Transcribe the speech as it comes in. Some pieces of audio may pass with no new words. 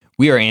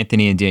We are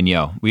Anthony and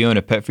Danielle. We own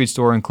a pet food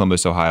store in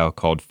Columbus, Ohio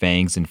called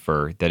Fangs and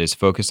Fur that is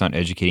focused on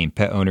educating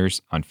pet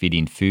owners on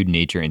feeding food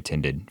nature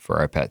intended for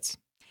our pets.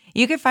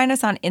 You can find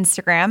us on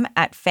Instagram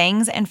at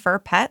Fangs and Fur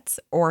Pets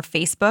or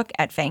Facebook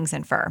at Fangs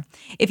and Fur.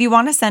 If you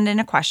want to send in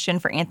a question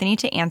for Anthony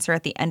to answer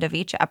at the end of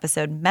each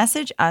episode,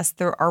 message us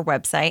through our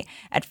website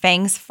at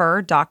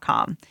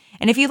fangsfur.com.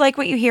 And if you like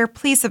what you hear,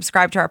 please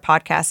subscribe to our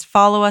podcast,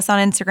 follow us on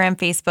Instagram,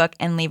 Facebook,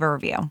 and leave a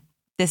review.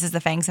 This is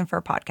the Fangs and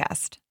Fur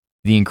Podcast.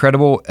 The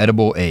incredible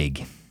edible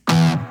egg.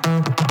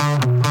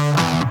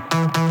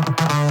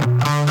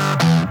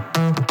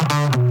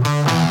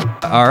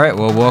 All right,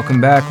 well, welcome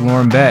back,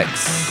 Lauren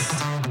Becks.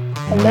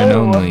 One and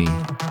only.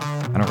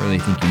 I don't really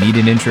think you need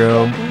an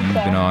intro. You've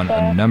been on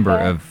a number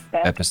of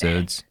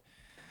episodes.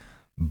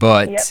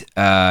 But,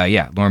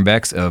 Lauren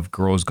Becks of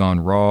Girls Gone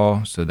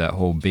Raw. So that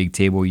whole big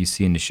table you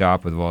see in the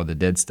shop with all the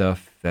dead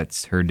stuff,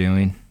 that's her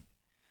doing.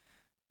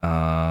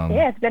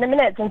 It's been a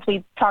minute since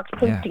we talked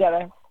poop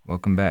together.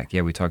 Welcome back.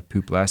 Yeah, we talked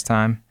poop last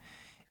time.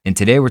 And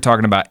today we're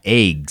talking about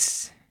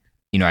eggs.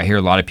 You know, I hear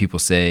a lot of people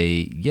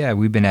say, yeah,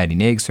 we've been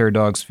adding eggs to our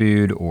dog's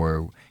food,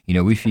 or, you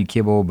know, we feed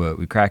kibble, but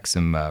we crack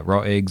some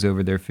raw eggs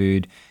over their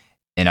food.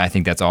 And I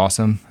think that's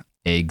awesome.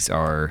 Eggs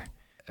are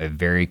a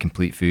very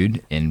complete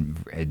food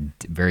and a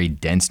very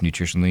dense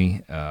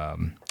nutritionally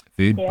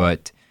food. Yeah.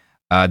 But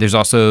there's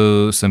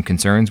also some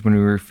concerns when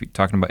we were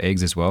talking about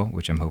eggs as well,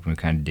 which I'm hoping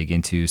to kind of dig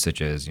into,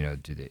 such as, you know,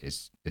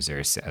 is there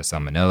a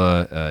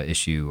salmonella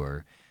issue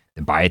or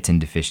the biotin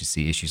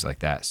deficiency, issues like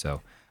that. So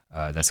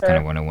that's kind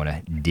of what I want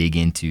to dig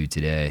into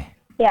today.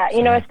 Yeah,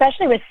 you know,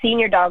 especially with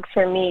senior dogs,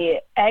 for me,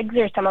 eggs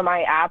are some of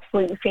my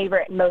absolute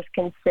favorite and most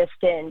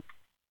consistent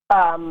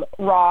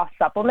raw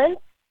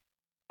supplements.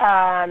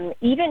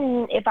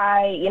 Even if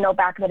I, you know,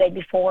 back in the day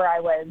before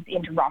I was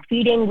into raw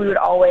feeding, we would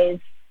always,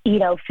 you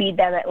know, feed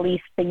them at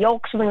least the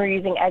yolks when we were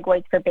using egg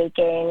whites for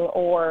baking,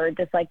 or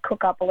just like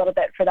cook up a little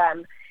bit for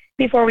them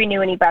before we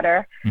knew any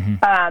better.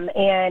 Mm-hmm.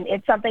 And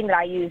it's something that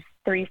I use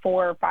 3,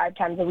 4, 5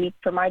 times a week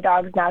for my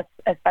dogs now,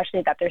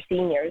 especially that they're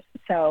seniors.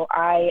 So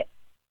I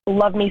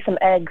love me some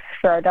eggs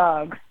for our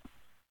dogs.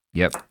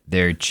 Yep.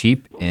 They're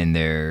cheap and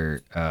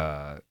they're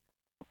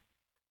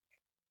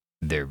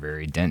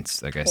very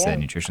dense. Like I said,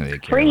 nutritionally, they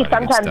carry free a lot of good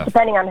sometimes, stuff.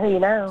 Depending on who you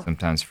know.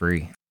 Sometimes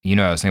free. You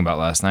know, I was thinking about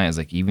last night, is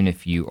like, even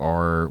if you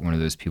are one of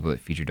those people that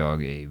feed your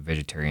dog a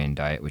vegetarian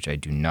diet, which I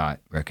do not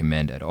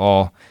recommend at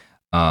all,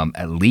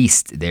 at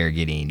least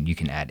you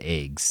can add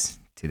eggs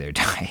to their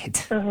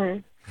diet.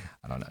 Mm-hmm.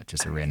 I don't know,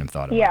 just a random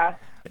thought. Yeah.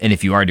 And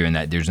if you are doing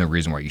that, there's no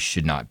reason why you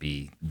should not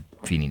be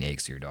feeding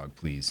eggs to your dog,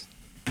 please.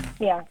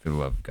 Yeah. For the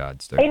love of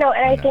God. You know,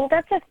 and I think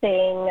that's a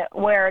thing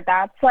where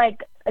that's like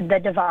the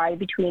divide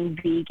between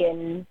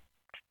vegan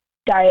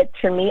diets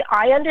for me.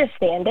 I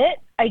understand it.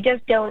 I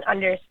just don't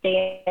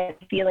understand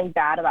feeling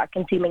bad about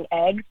consuming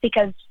eggs,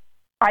 because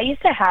I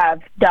used to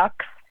have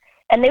ducks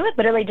and they would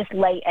literally just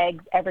lay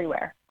eggs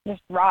everywhere,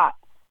 just rot.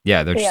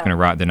 Yeah, they're just going to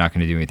rot. They're not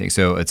going to do anything.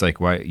 So it's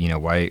like, why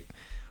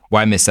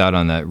miss out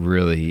on that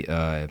really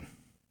I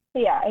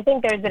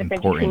think there's a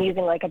difference between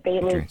using like a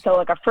Bailey's, so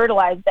like a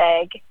fertilized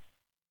egg,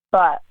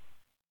 but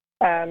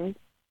they're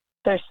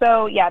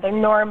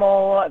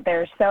normal.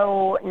 They're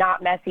so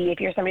not messy. If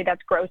you're somebody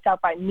that's grossed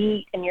out by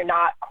meat and you're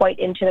not quite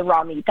into the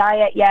raw meat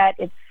diet yet,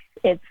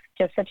 it's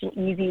just such an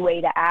easy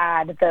way to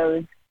add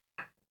those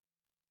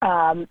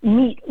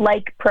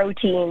meat-like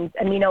proteins,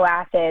 amino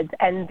acids,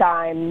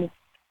 enzymes,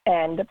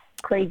 and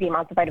crazy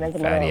amounts of vitamins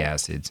and minerals. Fatty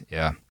acids,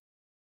 yeah.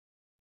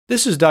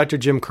 This is Dr.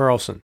 Jim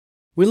Carlson.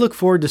 We look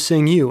forward to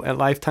seeing you at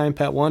Lifetime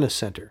Pet Wellness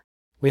Center.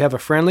 We have a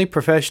friendly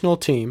professional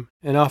team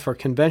and offer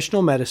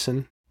conventional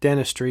medicine,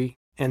 dentistry,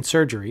 and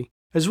surgery,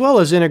 as well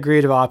as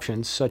integrative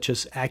options such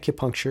as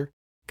acupuncture,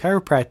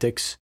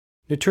 chiropractics,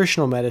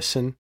 nutritional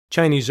medicine,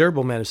 Chinese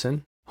herbal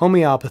medicine,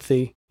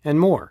 homeopathy, and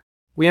more.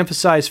 We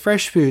emphasize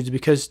fresh foods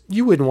because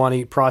you wouldn't want to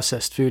eat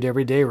processed food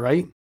every day,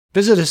 right?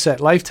 Visit us at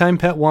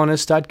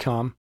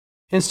lifetimepetwellness.com,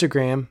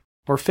 Instagram,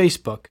 or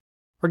Facebook,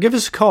 or give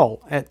us a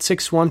call at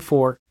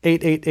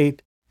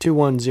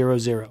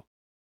 614-888-2100.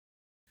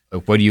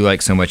 What do you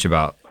like so much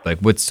about,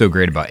 what's so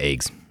great about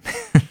eggs?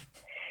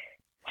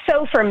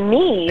 So for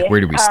me,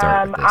 where do we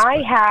start with this?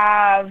 I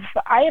have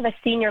a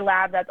senior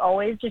lab that's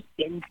always just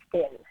been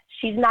thin.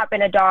 She's not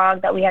been a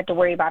dog that we had to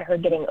worry about her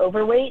getting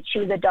overweight. She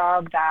was a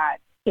dog that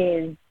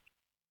is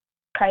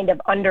kind of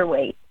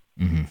underweight.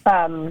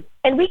 Mm-hmm.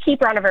 And we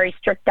keep her on a very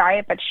strict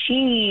diet, but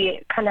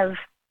she kind of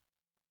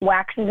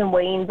waxes and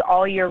wanes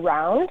all year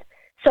round.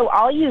 So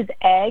I'll use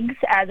eggs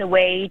as a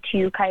way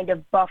to kind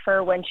of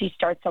buffer when she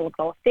starts to look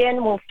a little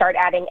thin. We'll start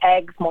adding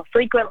eggs more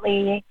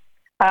frequently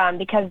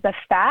because the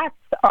fats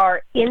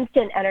are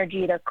instant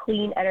energy. They're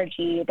clean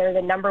energy. They're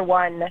the number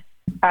one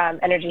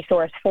energy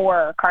source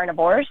for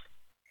carnivores,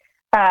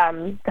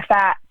 the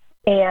fat.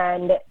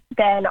 And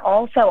then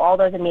also all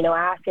those amino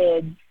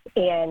acids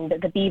and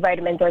the B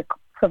vitamins are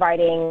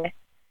providing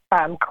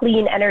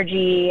clean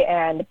energy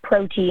and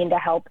protein to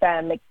help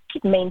them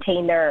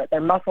maintain their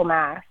muscle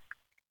mass.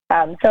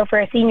 So for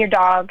a senior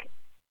dog,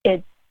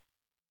 it's,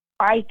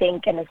 I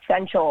think, an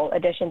essential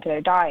addition to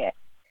their diet.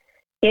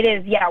 It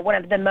is, yeah, one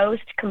of the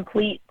most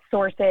complete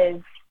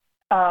sources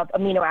of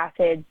amino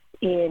acids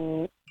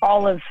in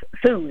all of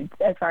foods,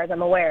 as far as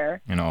I'm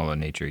aware. In all of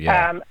nature,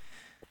 yeah.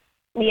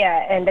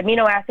 Yeah, and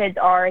amino acids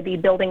are the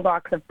building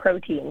blocks of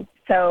protein.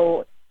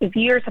 So if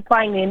you're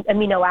supplying the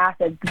amino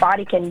acids, the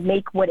body can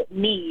make what it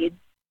needs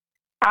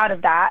out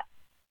of that,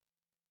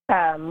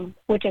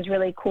 which is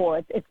really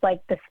cool. It's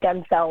like the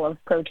stem cell of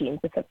proteins,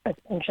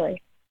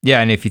 essentially. Yeah,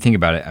 and if you think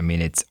about it, I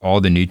mean, it's all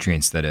the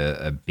nutrients that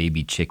a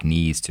baby chick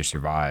needs to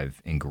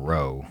survive and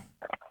grow.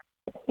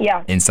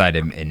 Yeah. Inside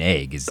an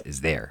egg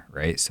is there,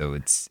 right? So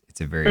it's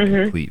a very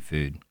complete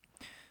food.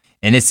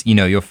 And it's,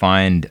 you'll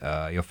find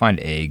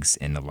eggs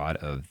in a lot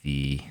of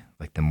the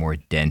more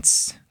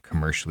dense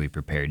commercially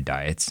prepared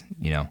diets.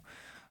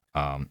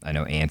 I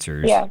know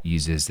Answers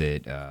uses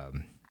it.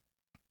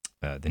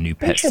 The new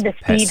pet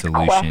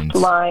solutions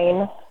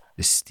line.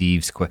 The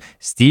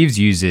Steve's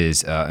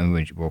uses,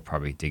 and we'll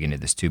probably dig into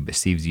this too, but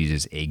Steve's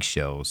uses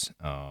eggshells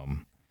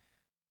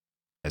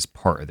as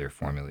part of their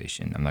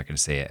formulation. I'm not going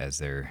to say it as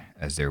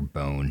their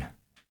bone.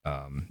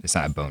 It's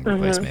not a bone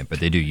replacement,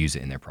 but they do use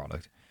it in their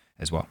product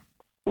as well.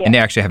 Yeah. And they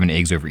actually have an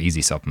eggs over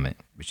easy supplement,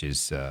 which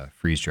is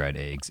freeze-dried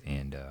eggs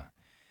and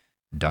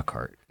pork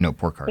heart.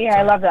 Yeah, sorry.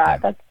 I love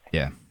that.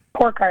 Yeah.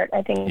 Pork heart,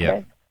 I think. Yeah.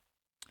 Is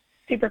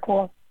super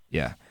cool.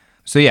 Yeah.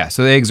 So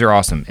the eggs are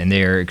awesome, and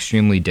they are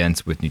extremely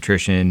dense with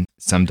nutrition.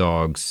 Some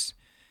dogs,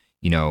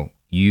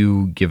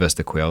 you give us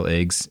the quail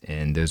eggs,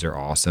 and those are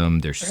awesome.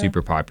 They're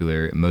super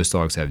popular. Most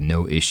dogs have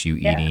no issue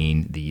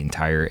eating the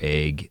entire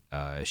egg,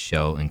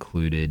 shell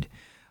included.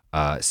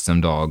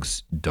 Some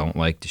dogs don't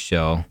like the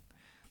shell.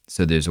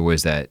 So there's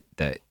always that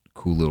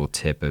cool little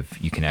tip of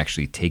you can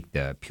actually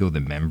peel the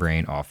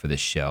membrane off of the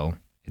shell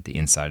at the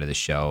inside of the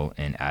shell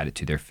and add it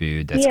to their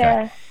food.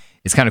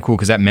 It's kind of cool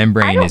because that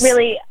membrane I don't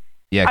really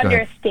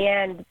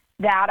understand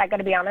that. I got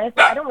to be honest.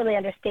 I don't really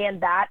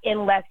understand that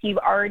unless you've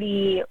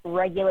already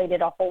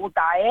regulated a whole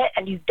diet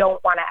and you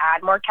don't want to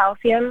add more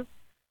calcium.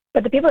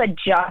 But the people that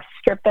just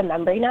strip the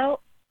membrane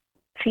out,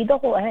 feed the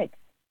whole egg.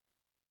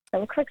 It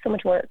looks like so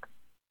much work.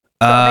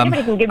 So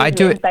anybody can give me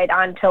some insight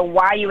onto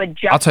why you would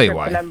just strip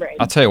the membrane.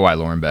 I'll tell you why,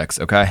 Lauren Bex.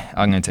 Okay,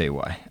 I'm going to tell you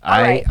why.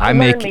 I'm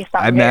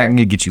going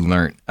to get you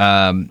learned.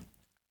 I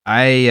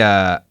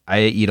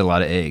eat a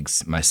lot of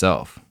eggs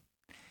myself,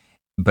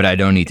 but I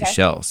don't eat the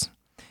shells.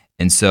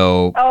 And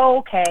so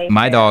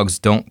my dogs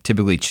don't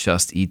typically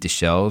just eat the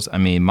shells. I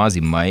mean,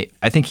 Mozzie might.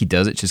 I think he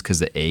does it just because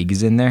the egg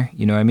is in there.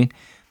 You know what I mean?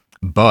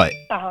 But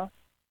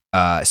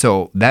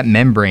so that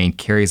membrane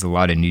carries a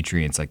lot of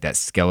nutrients, like that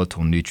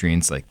skeletal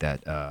nutrients, like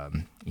that,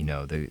 the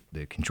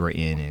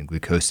chondroitin and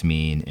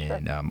glucosamine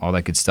and all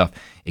that good stuff.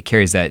 It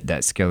carries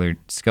that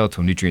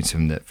skeletal nutrients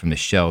from the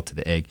shell to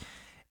the egg.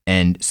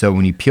 And so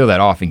when you peel that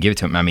off and give it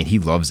to him, I mean, he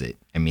loves it.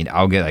 I mean,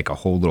 I'll get like a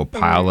whole little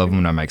pile of them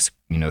when I'm like,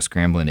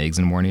 scrambling eggs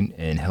in the morning,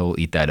 and he'll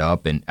eat that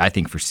up. And I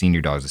think for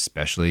senior dogs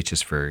especially,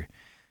 just for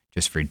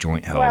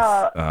joint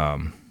health.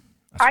 Well,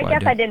 I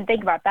guess I didn't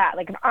think about that.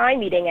 Like if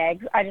I'm eating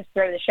eggs, I just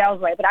throw the shells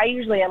away. But I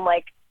usually am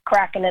like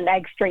cracking an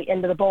egg straight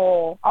into the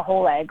bowl, a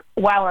whole egg,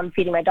 while I'm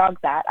feeding my dogs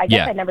that. I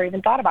guess I never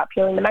even thought about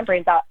peeling the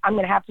membranes out. I'm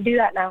going to have to do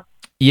that now.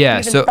 Yeah,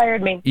 You've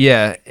inspired me.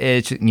 Yeah,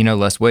 it's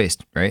less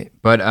waste, right?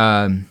 But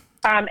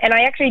and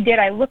I actually did.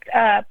 I looked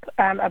up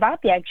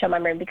about the eggshell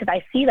membrane because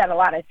I see that a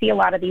lot. I see a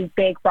lot of these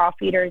big raw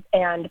feeders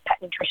and pet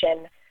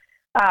nutrition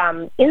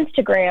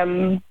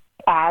Instagram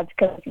ads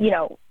because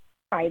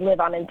I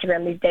live on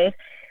Instagram these days.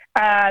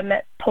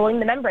 Pulling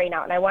the membrane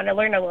out, and I want to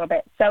learn a little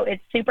bit. So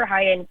it's super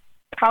high in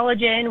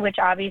collagen, which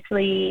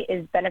obviously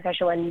is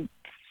beneficial in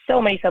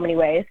so many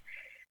ways.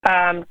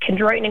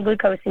 Chondroitin and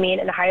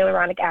glucosamine and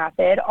hyaluronic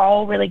acid,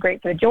 all really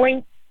great for the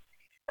joints.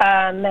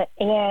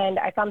 And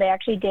I found they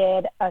actually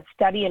did a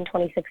study in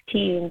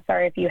 2016.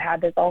 Sorry if you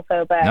had this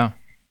also, but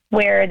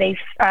where they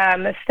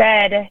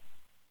fed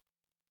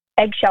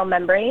eggshell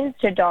membranes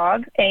to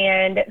dogs,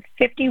 and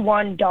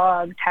 51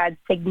 dogs had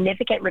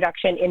significant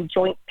reduction in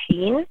joint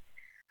pain.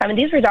 I mean,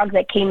 these were dogs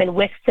that came in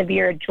with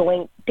severe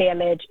joint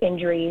damage,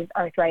 injuries,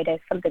 arthritis,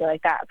 something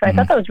like that. So I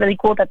thought that was really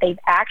cool that they've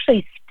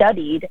actually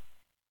studied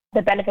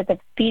the benefits of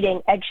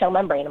feeding eggshell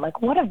membrane. I'm like,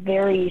 what a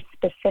very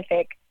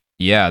specific.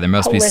 Yeah, there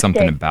must be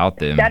something about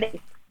them.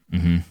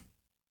 Mm-hmm.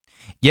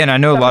 Yeah, and I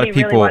know a lot of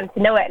people really wanted to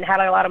know it and had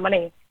a lot of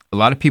money. A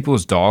lot of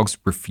people's dogs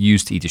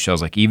refuse to eat the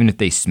shells. Like even if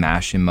they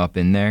smash them up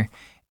in there,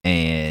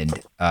 and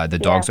the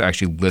dogs will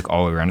actually lick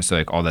all around it. So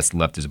like all that's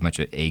left is a bunch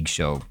of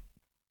eggshell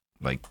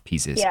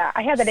pieces. Yeah,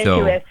 I had that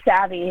issue with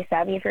Savvy.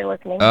 Savvy, if you're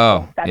listening.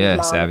 Oh,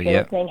 Savvy, Savvy.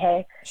 Yeah.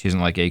 Hey. She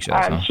doesn't like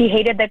eggshells. Huh? She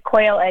hated the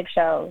quail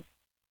eggshells.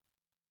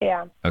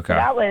 Yeah. Okay.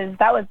 So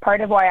that was part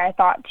of why I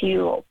thought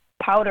to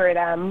powder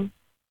them,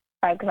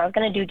 because I was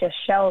going to do just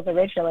shells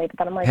originally, but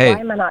then I'm like, why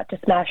am I not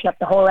just smashing up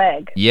the whole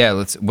egg? Yeah,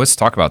 let's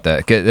talk about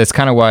that. That's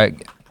kind of why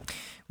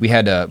we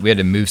had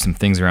to move some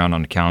things around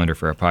on the calendar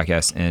for our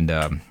podcast, and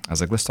I was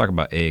like, let's talk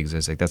about eggs. I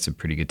was like, that's a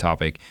pretty good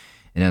topic.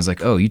 And I was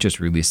like, oh, you just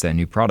released that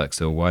new product,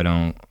 so why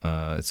don't?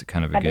 It's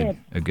kind of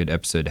a good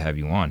episode to have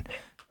you on.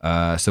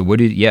 So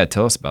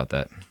tell us about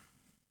that.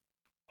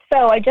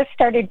 So I just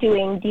started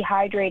doing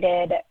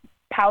dehydrated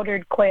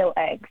powdered quail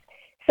eggs.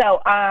 So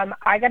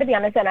I got to be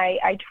honest, and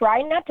I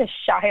try not to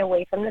shy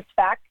away from this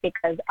fact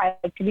because I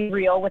like to be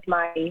real with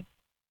my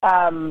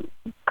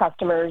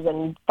customers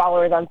and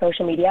followers on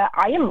social media.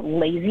 I am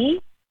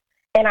lazy,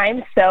 and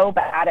I'm so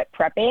bad at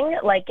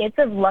prepping. Like, it's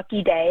a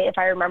lucky day if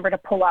I remember to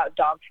pull out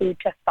dog food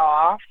to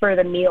thaw for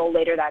the meal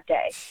later that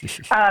day.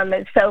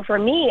 So for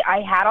me,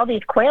 I had all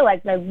these quail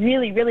eggs, and I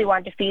really, really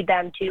wanted to feed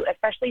them to,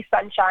 especially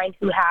Sunshine,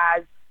 who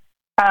has,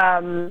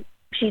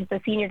 she's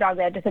the senior dog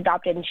that I just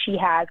adopted, and she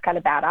has kind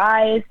of bad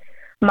eyes.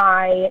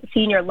 My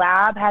senior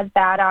lab has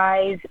bad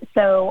eyes.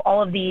 So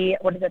all of the,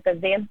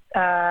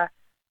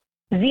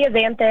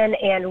 zeaxanthin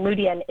and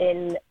lutein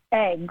in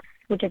eggs,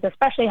 which is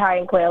especially high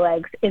in quail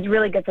eggs, is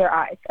really good for their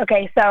eyes.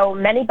 Okay, so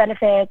many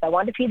benefits. I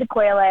wanted to feed the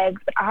quail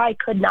eggs, but I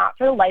could not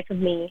for the life of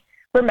me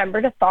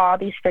remember to thaw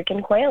these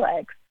freaking quail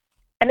eggs.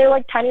 And they're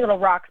like tiny little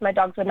rocks. My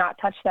dogs would not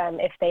touch them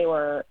if they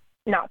were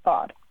not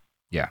thawed.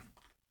 Yeah.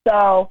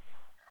 So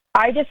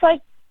I just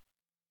like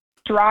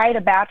dried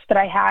a batch that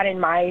I had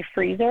in my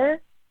freezer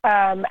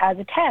as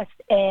a test,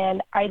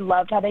 and I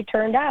loved how they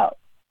turned out.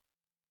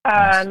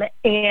 Nice.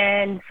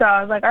 And so I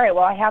was like, all right,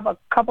 well, I have a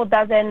couple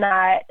dozen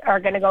that are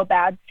going to go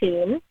bad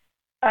soon.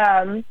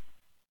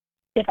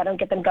 If I don't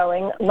get them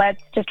going,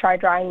 let's just try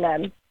drying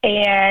them.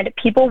 And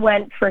people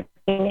went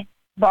freaking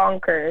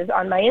bonkers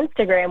on my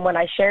Instagram when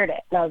I shared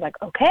it. And I was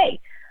like, okay,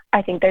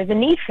 I think there's a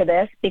need for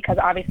this because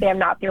obviously I'm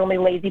not the only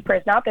lazy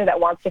person out there that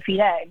wants to feed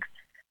eggs.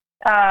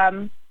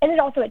 And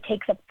it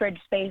takes up fridge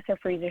space or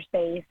freezer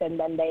space, and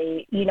then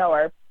they,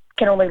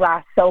 can only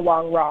last so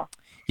long raw.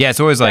 Yeah, it's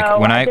always like So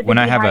when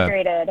I have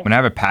dehydrated.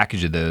 a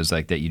package of those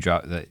like that you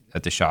drop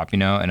at the shop,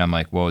 and I'm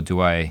like, well,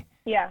 do I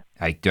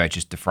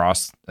just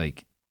defrost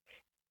like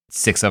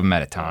 6 of them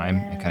at a time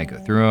and kind of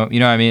go through them? You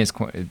know what I mean?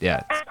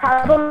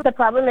 The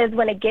problem is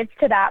when it gets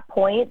to that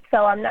point.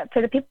 So I'm not,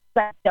 for the people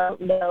that don't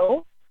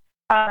know,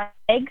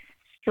 eggs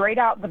straight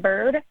out the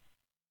bird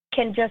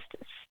can just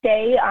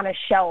stay on a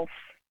shelf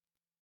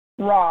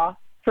raw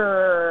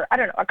for, I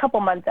don't know, a couple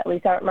months at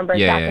least. I don't remember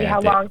exactly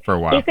how long. For a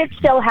while. If it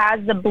still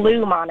has the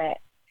bloom on it.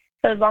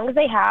 So as long as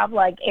they have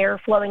like air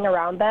flowing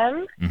around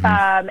them,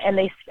 and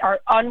they are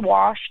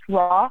unwashed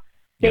raw,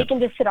 they can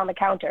just sit on the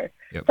counter.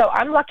 Yep. So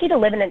I'm lucky to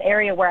live in an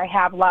area where I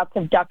have lots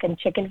of duck and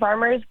chicken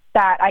farmers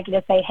that I can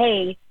just say,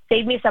 hey,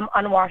 save me some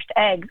unwashed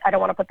eggs. I don't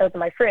want to put those in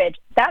my fridge.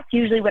 That's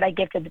usually what I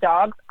give to the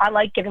dogs. I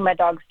like giving my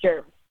dogs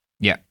germs.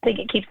 Yeah. I think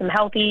it keeps them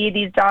healthy.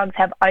 These dogs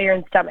have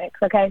iron stomachs,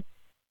 okay?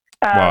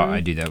 Well, I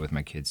do that with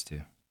my kids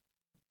too.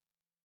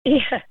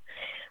 Yeah.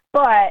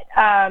 But,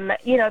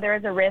 there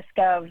is a risk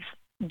of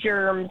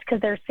germs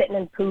because they're sitting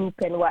in poop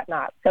and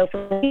whatnot. So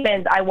for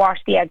humans, I wash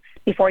the eggs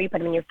before you put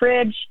them in your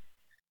fridge.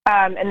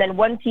 And then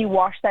once you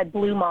wash that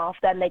bloom off,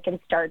 then they can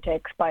start to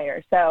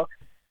expire. So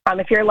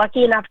if you're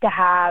lucky enough to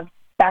have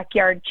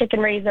backyard chicken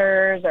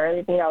raisers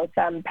or,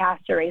 some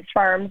pasture-raised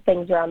farms,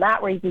 things around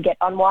that where you can get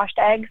unwashed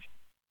eggs,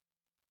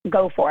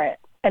 go for it.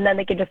 And then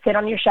they can just sit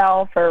on your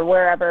shelf or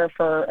wherever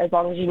for as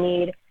long as you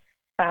need,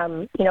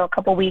 a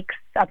couple weeks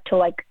up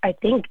to I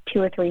think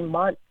 2 or 3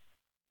 months.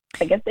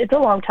 I guess it's a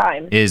long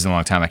time. It is a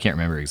long time. I can't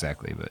remember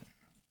exactly, but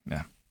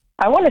yeah.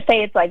 I want to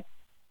say it's 3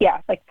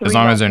 as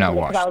long as they're not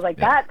months, washed. I was like,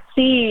 that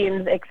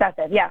seems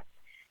excessive. Yeah.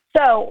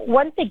 So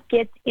once it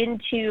gets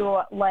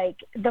into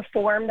the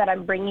form that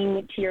I'm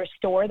bringing to your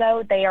store,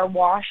 though, they are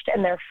washed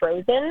and they're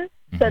frozen.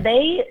 So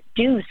they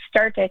do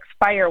start to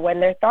expire when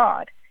they're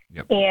thawed.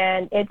 Yep.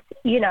 And it's,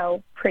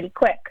 pretty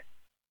quick.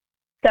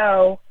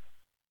 So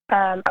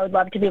I would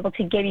love to be able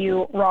to give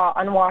you raw,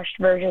 unwashed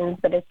versions,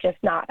 but it's just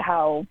not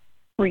how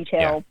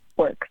retail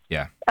works.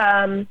 Yeah.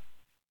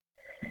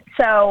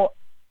 So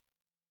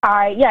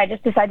I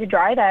just decided to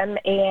dry them,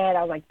 and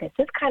I was like, this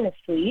is kind of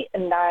sweet.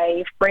 And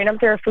I ran them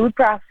through a food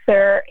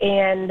processor,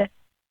 and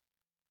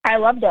I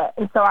loved it.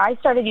 And so I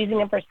started using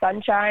them for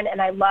Sunshine,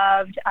 and I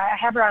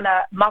have her on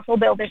a muscle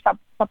builder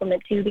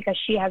supplement too, because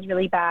she has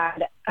really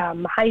bad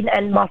hind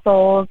end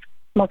muscle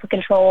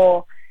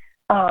control.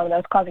 That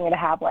was causing her to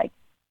have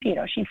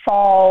she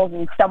falls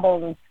and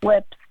stumbles and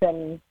slips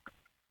and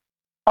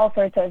all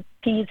sorts of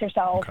pees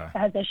herself,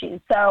 has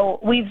issues. So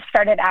we've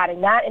started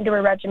adding that into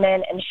her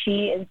regimen, and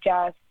she is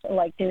just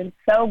doing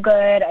so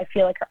good. I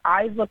feel like her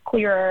eyes look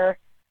clearer.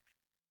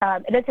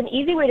 And it's an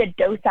easy way to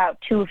dose out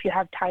too if you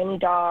have tiny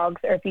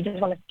dogs or if you just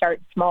want to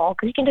start small,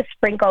 because you can just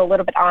sprinkle a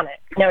little bit on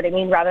it. You know what I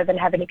mean? Rather than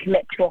having to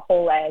commit to a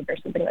whole egg or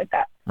something like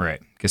that. Right.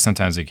 Because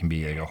sometimes it can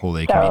be a whole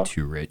egg can be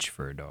too rich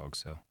for a dog.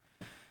 So.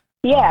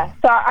 Yeah,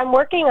 so I'm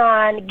working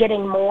on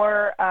getting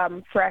more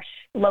fresh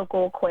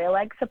local quail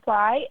egg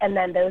supply, and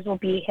then those will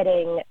be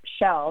hitting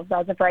shelves.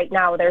 As of right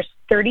now, there's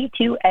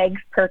 32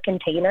 eggs per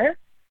container.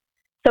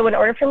 So in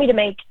order for me to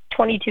make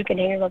 22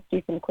 containers, let's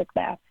do some quick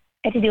math.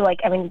 I had to do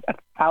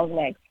 1,000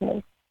 eggs. And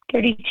then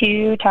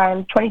 32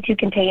 times 22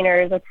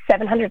 containers, that's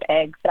 700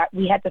 eggs that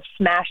we had to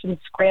smash and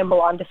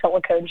scramble onto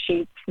silicone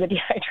sheets for the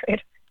dehydrator.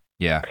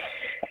 Yeah,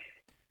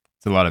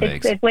 it's a lot of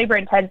eggs. It's labor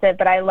intensive,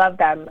 but I love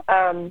them.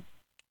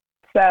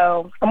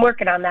 So I'm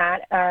working on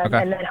that,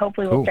 and then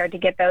hopefully we'll start to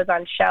get those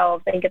on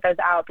shelves and get those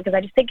out, because I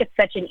just think it's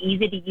such an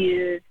easy to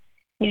use,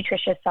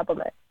 nutritious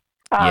supplement.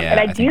 Yeah, and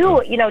I think do,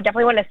 both.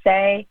 definitely want to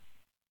say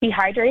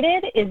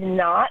dehydrated is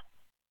not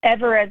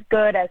ever as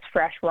good as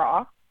fresh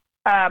raw.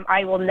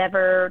 I will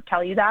never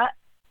tell you that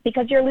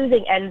because you're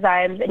losing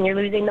enzymes and you're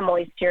losing the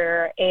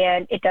moisture,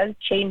 and it does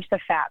change the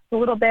fats a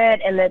little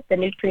bit and the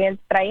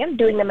nutrients, but I am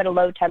doing them at a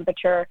low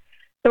temperature.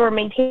 So we're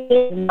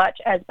maintaining as much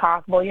as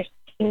possible. You're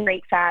seeing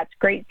great fats,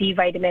 great B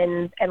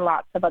vitamins, and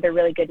lots of other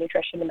really good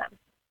nutrition in them.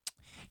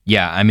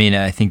 Yeah, I mean,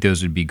 I think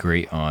those would be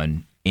great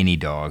on any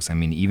dogs. I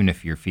mean, even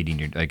if you're feeding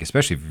your, like,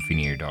 especially if you're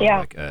feeding your dog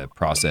like a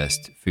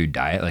processed food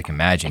diet, like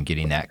imagine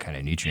getting that kind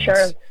of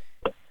nutrients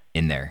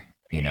in there,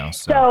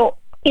 So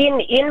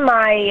in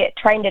my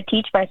trying to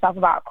teach myself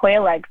about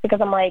quail eggs,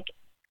 because I'm like,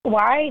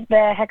 why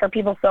the heck are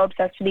people so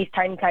obsessed with these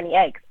tiny, tiny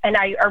eggs? And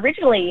I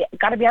originally,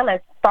 got to be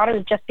honest, thought it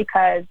was just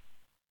because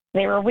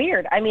they were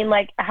weird. I mean,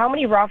 like, how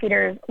many raw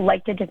feeders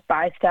like to just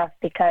buy stuff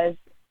because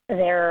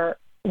they're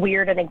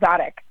weird and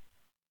exotic?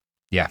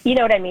 Yeah. You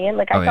know what I mean?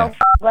 Like, I sell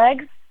frog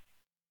legs,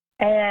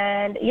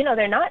 and,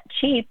 they're not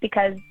cheap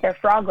because they're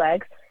frog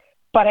legs,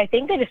 but I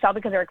think they just sell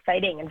because they're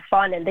exciting and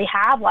fun, and they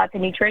have lots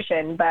of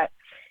nutrition. But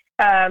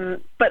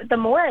the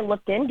more I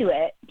looked into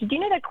it, did you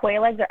know that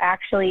quail eggs are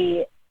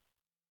actually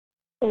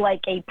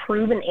like a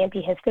proven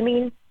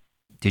antihistamine?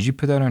 Did you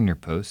put that on your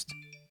post?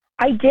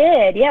 I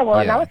did, yeah. Well,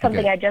 Yeah, and that was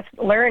something I just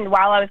learned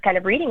while I was kind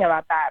of reading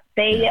about that.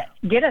 They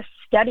did a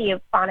study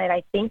on it,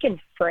 I think, in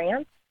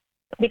France,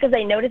 because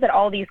they noticed that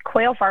all these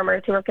quail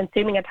farmers who were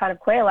consuming a ton of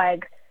quail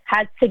eggs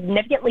had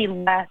significantly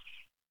less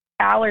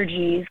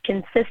allergies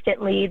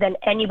consistently than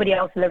anybody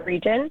else in the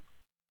region.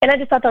 And I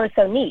just thought that was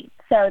so neat.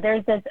 So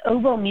there's this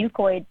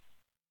ovomucoid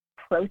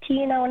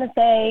protein, I want to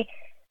say,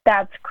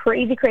 that's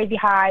crazy, crazy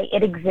high.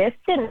 It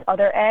exists in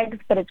other eggs,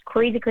 but it's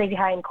crazy, crazy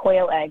high in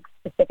quail eggs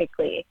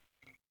specifically.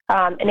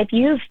 And if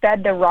you've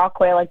fed the raw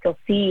quail eggs, you'll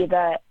see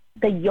that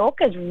the yolk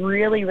is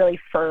really, really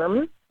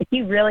firm. Like,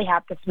 you really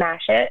have to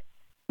smash it.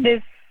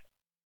 This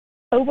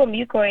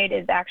ovomucoid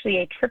is actually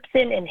a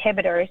trypsin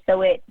inhibitor,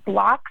 so it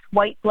blocks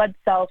white blood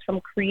cells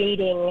from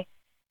creating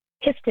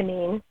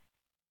histamine.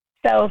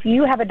 So if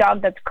you have a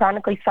dog that's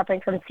chronically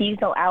suffering from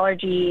seasonal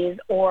allergies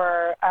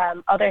or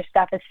other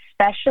stuff,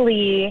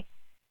 especially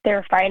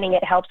they're finding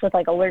it helps with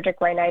like allergic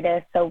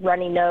rhinitis, so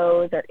runny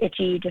nose or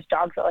itchy, just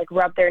dogs that like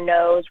rub their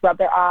nose, rub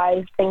their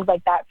eyes, things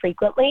like that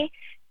frequently.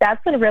 That's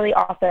a really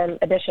awesome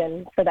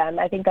addition for them.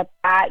 I think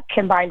that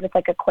combined with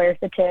like a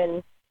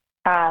quercetin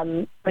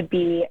would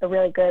be a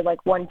really good like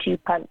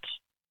 1-2 punch.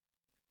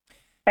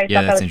 I thought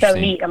that was so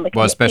neat. I'm like,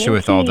 well, especially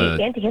with all the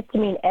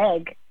antihistamine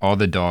egg. All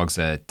the dogs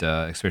that,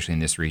 especially in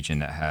this region,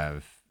 that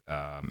have,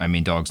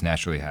 dogs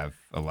naturally have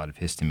a lot of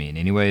histamine,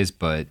 anyways.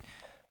 But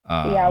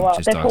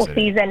this whole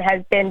season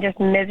has been just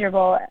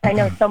miserable. I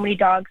know so many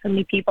dogs, so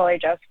many people are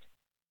just.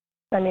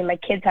 My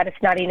kids had a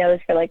snotty nose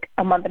for like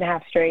a month and a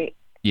half straight.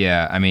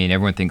 Yeah,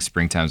 everyone thinks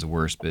springtime's the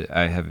worst, but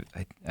I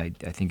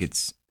think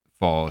it's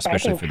fall,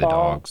 especially for the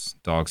dogs.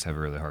 Dogs have a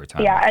really hard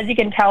time. Yeah, as you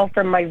can tell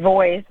from my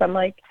voice, I'm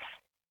like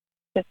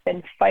just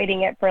been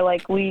fighting it for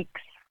like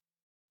weeks.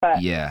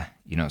 But yeah,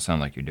 you don't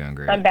sound like you're doing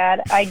great. I'm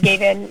bad. I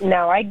gave in.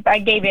 No, I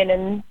gave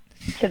in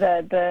to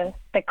the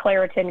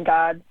Claritin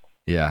gods.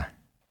 Yeah,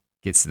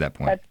 gets to that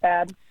point. That's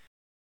bad.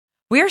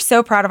 We are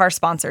so proud of our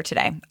sponsor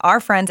today, our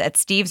friends at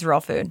Steve's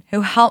Real Food,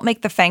 who help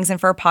make the Fangs and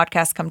Fur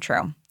podcast come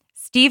true.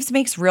 Steve's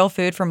makes real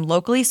food from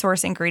locally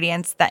sourced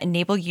ingredients that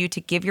enable you to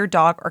give your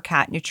dog or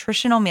cat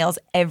nutritional meals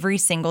every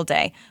single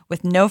day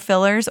with no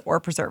fillers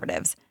or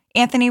preservatives.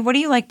 Anthony, what do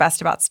you like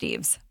best about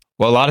Steve's?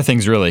 Well, a lot of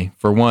things, really.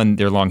 For one,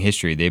 their long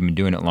history. They've been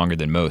doing it longer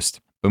than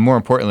most. But more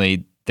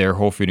importantly, they're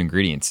whole food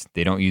ingredients.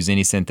 They don't use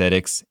any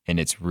synthetics, and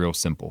it's real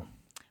simple.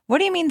 What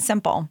do you mean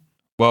simple?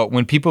 Well,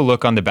 when people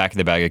look on the back of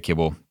the bag of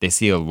kibble, they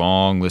see a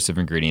long list of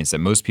ingredients that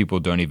most people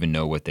don't even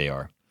know what they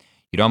are.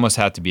 You'd almost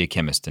have to be a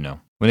chemist to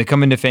know. When they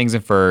come into Fangs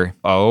and Fur,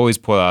 I'll always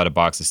pull out a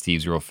box of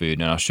Steve's Real Food,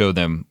 and I'll show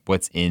them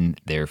what's in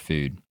their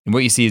food. And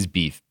what you see is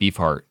beef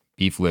heart,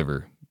 beef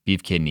liver,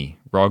 beef kidney,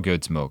 raw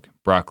goat's milk,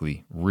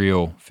 broccoli,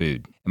 real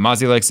food. And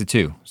Mozzie likes it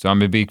too, so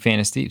I'm a big fan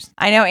of Steve's.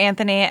 I know,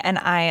 Anthony, and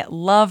I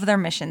love their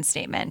mission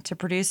statement to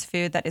produce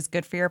food that is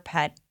good for your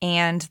pet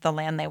and the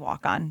land they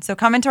walk on. So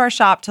come into our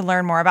shop to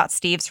learn more about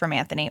Steve's from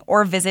Anthony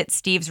or visit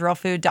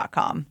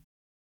stevesrealfood.com.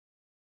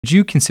 Would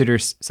you consider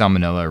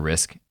salmonella a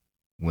risk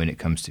when it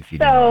comes to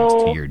feeding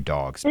to your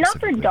dog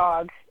specifically? Not for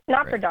dogs.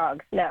 Not for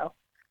dogs, no.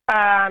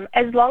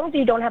 As long as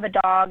you don't have a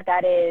dog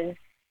that is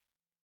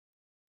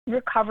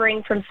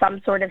recovering from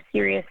some sort of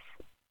serious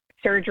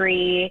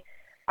surgery,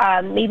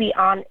 maybe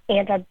on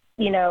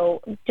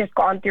just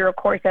gone through a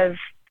course of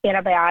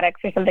antibiotics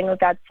or something like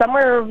that,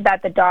 somewhere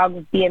that the dog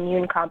would be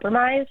immune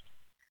compromised.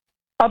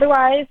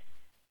 Otherwise,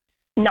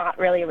 not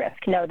really a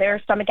risk. No, their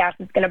stomach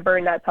acid is going to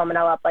burn that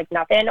salmonella up like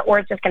nothing, or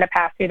it's just going to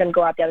pass through them,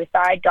 go out the other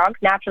side. Dogs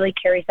naturally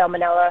carry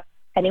salmonella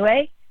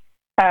anyway.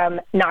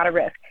 Not a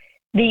risk.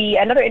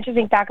 Another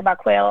interesting fact about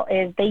quail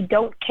is they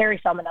don't carry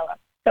salmonella.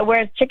 So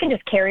whereas chicken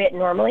just carry it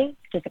normally,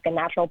 just like a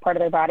natural part of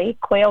their body,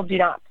 quail do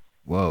not.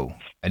 Whoa,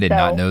 I did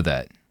not know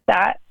that.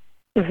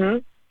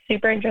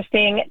 Super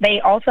interesting.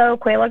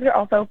 Quail eggs are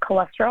also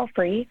cholesterol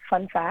free.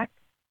 Fun fact.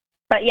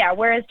 But yeah,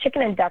 whereas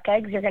chicken and duck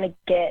eggs, you're going to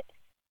get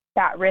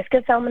that risk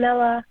of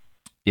salmonella.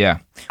 Yeah.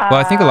 Well,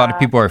 I think a lot of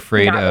people are Not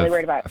really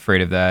worried about it.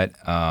 afraid of that.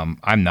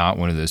 I'm not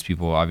one of those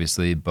people,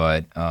 obviously,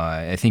 but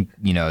I think,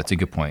 it's a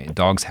good point.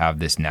 Dogs have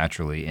this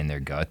naturally in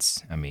their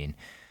guts. I mean,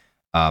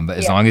 but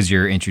as long as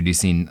you're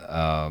introducing,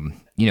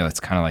 it's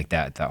kind of like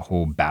that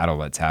whole battle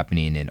that's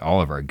happening in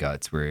all of our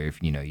guts, where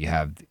if,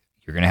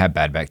 you're going to have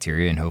bad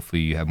bacteria, and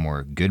hopefully you have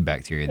more good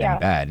bacteria than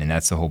bad. And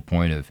that's the whole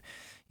point of,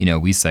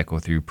 we cycle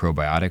through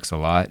probiotics a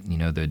lot,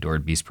 the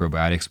Adored Beast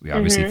probiotics. We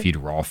obviously feed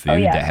raw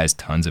food that has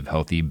tons of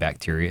healthy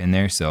bacteria in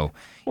there. So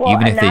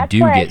even if they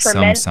do get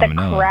some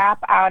salmonella. The crap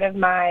out of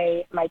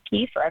my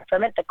kefir. I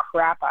ferment the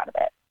crap out of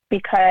it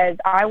because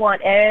I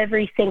want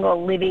every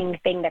single living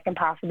thing that can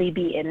possibly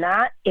be in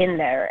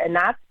there. And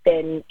that's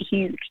been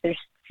huge. There's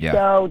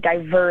so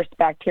diverse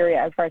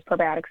bacteria as far as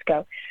probiotics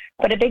go.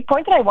 But a big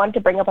point that I wanted to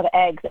bring up with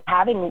eggs,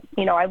 having,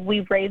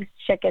 we've raised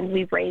chickens,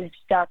 we've raised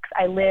ducks.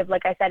 I live,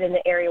 like I said, in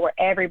the area where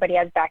everybody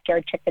has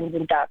backyard chickens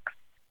and ducks.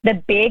 The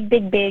big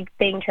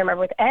thing to remember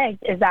with eggs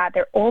is that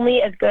they're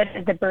only as good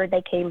as the bird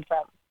they came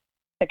from.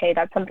 Okay,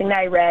 that's something that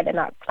I read and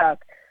that stuck.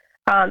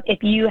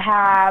 If you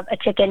have a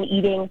chicken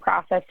eating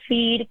processed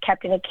feed,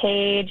 kept in a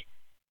cage,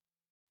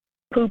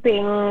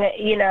 pooping,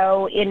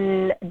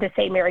 in the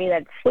same area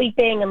that's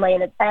sleeping and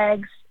laying its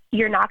eggs,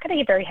 you're not going to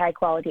get very high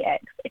quality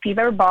eggs. If you've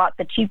ever bought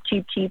the cheap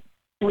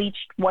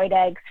bleached white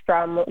eggs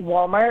from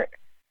Walmart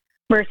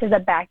versus a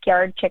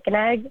backyard chicken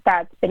egg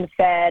that's been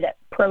fed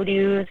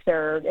produce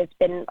or it's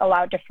been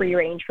allowed to free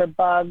range for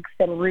bugs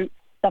and roots,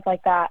 stuff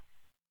like that,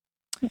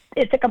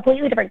 it's a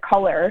completely different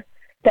color.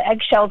 The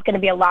eggshell is going to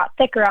be a lot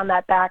thicker on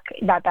that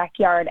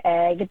backyard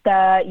egg.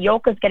 The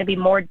yolk is going to be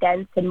more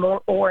dense and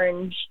more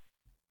orange.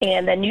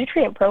 And the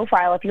nutrient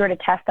profile, if you were to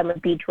test them,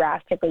 would be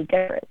drastically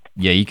different.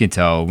 Yeah, you can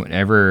tell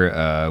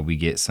whenever we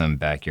get some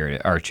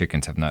backyard. Our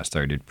chickens have not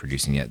started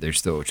producing yet. They're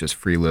still just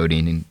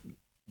freeloading and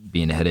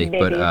being a headache.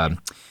 Maybe.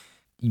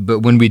 But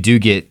when we do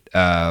get,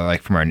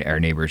 like from our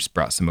neighbors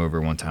brought some over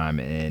one time,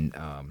 and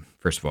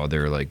first of all,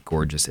 they're like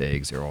gorgeous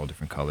eggs. They're all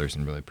different colors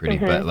and really pretty.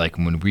 But like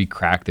when we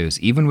crack those,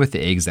 even with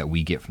the eggs that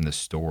we get from the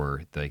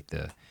store, like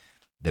the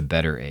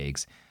better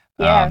eggs,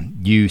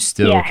 you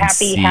still can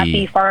see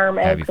happy farm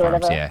eggs,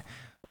 farms,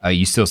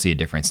 you still see a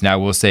difference. Now,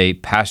 we'll say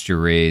pasture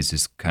raised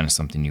is kind of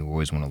something you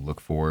always want to look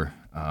for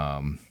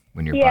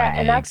when you're buying eggs. Yeah,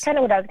 and that's kind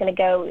of what I was going to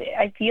go.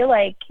 I feel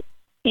like,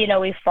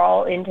 we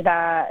fall into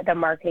the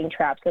marketing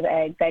traps with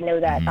eggs. I know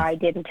that I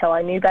did until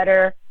I knew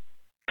better.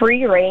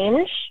 Free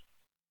range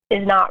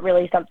is not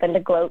really something to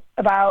gloat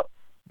about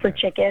for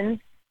chickens.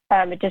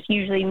 It just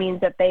usually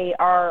means that they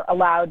are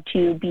allowed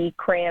to be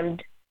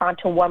crammed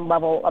onto one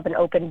level of an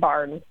open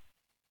barn.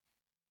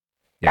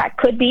 Yeah.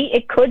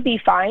 It could be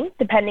fine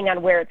depending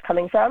on where it's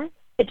coming from.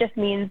 It just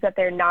means that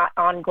they're not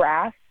on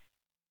grass.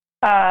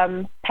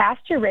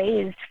 Pasture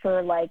raised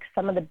for like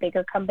some of the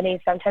bigger companies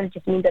sometimes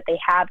just means that they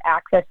have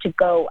access to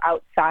go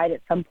outside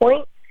at some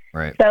point.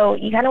 Right. So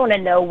you kind of want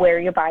to know where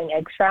you're buying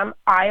eggs from.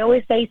 I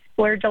always say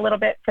splurge a little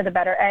bit for the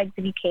better eggs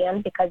if you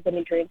can, because the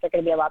nutrients are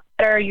going to be a lot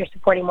better. You're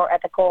supporting more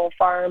ethical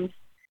farms.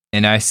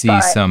 And I see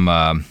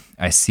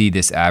I see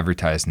this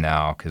advertised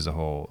now because the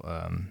whole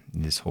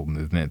this whole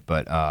movement,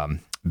 but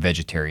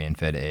vegetarian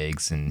fed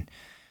eggs, and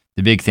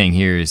the big thing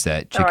here is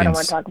that chickens. I don't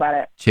want to talk about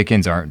it.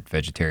 Chickens aren't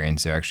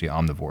vegetarians; they're actually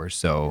omnivores.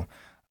 So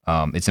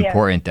it's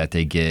important that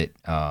they get,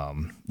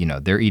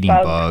 they're eating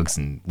bugs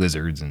and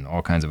lizards and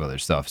all kinds of other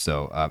stuff.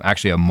 So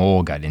actually, a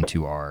mole got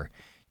into our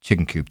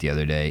chicken coop the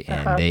other day,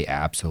 and they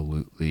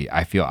absolutely.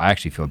 I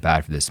actually feel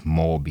bad for this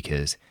mole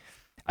because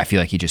I feel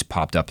like he just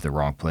popped up the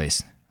wrong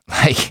place.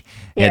 Like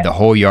he had the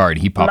whole yard.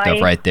 He popped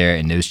up right there,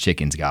 and those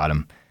chickens got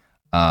him.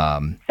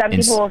 Some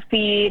people will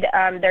feed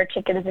their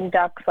chickens and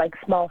ducks like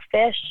small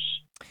fish.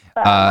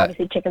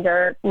 Obviously, chickens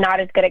are not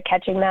as good at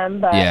catching them.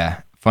 But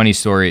yeah, funny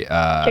story.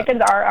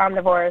 Chickens are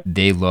omnivores.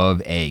 They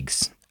love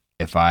eggs.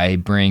 If I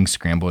bring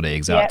scrambled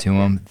eggs out to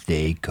them,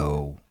 they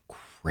go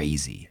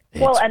crazy.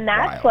 Well, and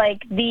that's wild.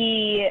 Like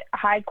the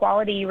high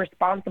quality,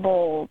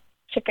 responsible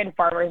chicken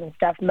farmers and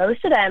stuff.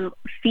 Most of them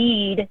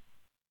feed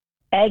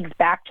eggs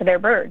back to their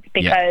birds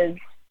because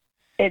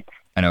it's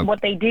what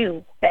they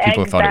do. The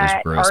people eggs thought that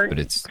it was gross, aren't but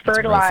it's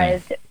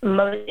fertilized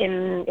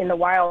in the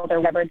wild or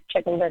whatever,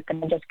 chickens are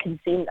going to just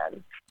consume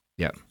them.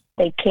 Yeah.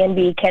 They can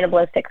be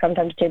cannibalistic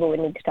sometimes too, but we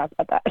need to talk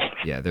about that.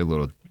 Yeah, they're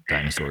little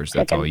dinosaurs.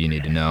 That's all you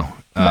need to know.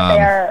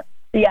 But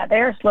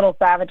they're little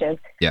savages.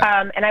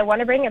 Yeah. And I want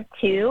to bring up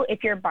too,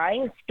 if you're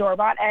buying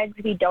store-bought eggs,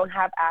 if you don't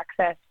have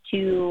access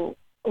to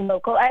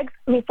local eggs,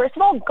 I mean, first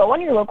of all, go on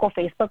your local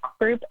Facebook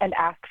group and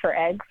ask for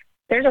eggs.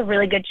 There's a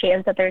really good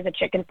chance that there's a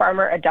chicken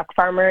farmer, a duck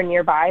farmer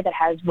nearby that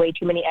has way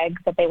too many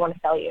eggs that they want to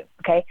sell you,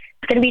 okay?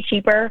 It's going to be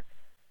cheaper,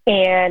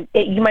 and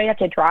you might have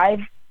to drive,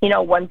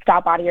 one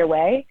stop out of your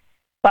way,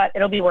 but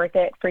it'll be worth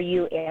it for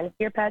you and for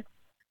your pets.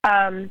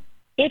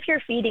 If you're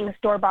feeding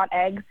store-bought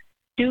eggs,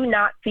 do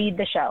not feed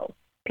the shells,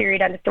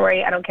 period, end of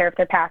story. I don't care if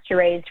they're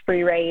pasture-raised,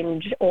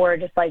 free-range, or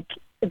just like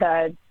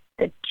the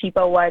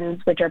cheapo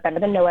ones, which are better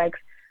than no eggs.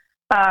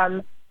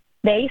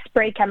 They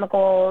spray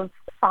chemicals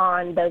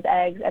on those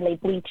eggs and they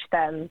bleach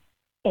them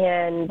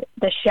and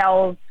the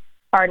shells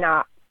are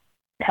not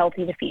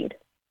healthy to feed.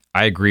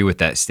 I agree with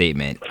that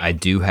statement. I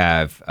do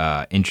have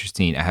I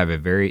have a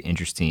very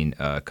interesting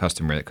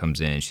customer that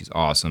comes in. She's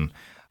awesome.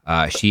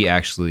 She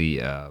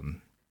actually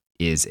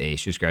she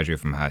just graduated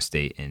from Ohio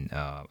State, and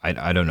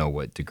I don't know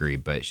what degree,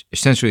 but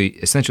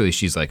essentially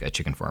she's like a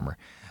chicken farmer.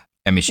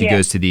 I mean, she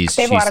goes to these.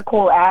 They have a lot of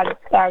cool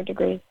ag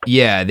degrees.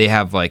 Yeah, they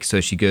have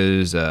so she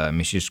goes.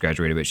 She just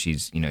graduated, but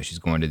she's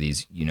going to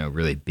these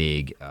really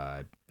big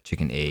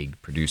chicken egg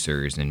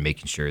producers and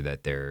making sure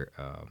that they're,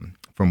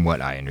 from what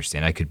I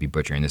understand, I could be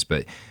butchering this,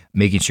 but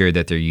making sure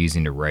that they're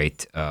using the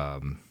right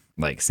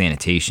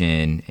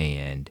sanitation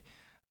and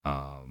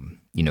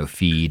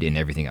feed and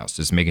everything else.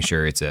 Just making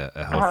sure it's a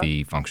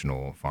healthy,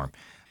 functional farm.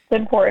 It's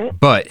important.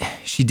 But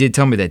she did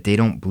tell me that they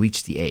don't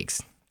bleach the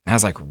eggs. And I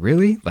was like,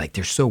 really? Like,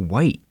 they're so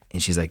white.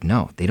 And she's like,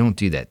 no, they don't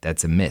do that.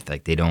 That's a myth.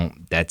 Like, they're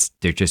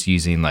just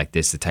using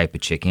the type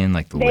of chicken,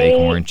 like the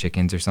Leghorn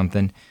chickens or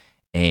something.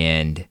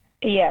 And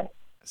yeah.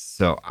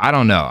 So I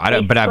don't know.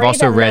 But I've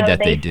also read that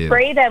they do.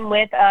 Spray them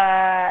with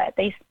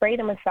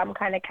some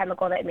kind of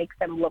chemical that makes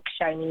them look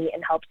shiny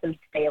and helps them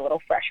stay a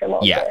little fresher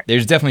longer. Yeah,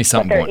 there's definitely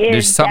something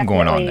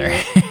going on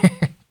there.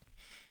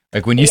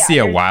 Like when you see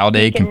a wild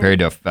egg compared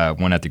to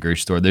one at the grocery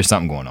store, there's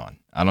something going on.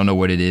 I don't know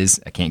what it is.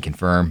 I can't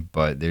confirm,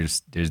 but there's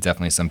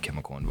definitely some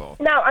chemical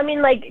involved. No, I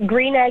mean like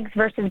green eggs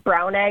versus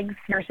brown eggs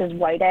versus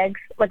white eggs.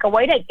 Like a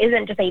white egg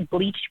isn't just a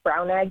bleached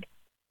brown egg.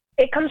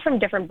 It comes from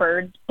different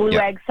birds. Blue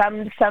eggs,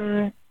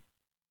 some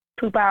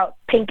poop out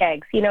pink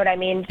eggs. You know what I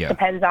mean? Just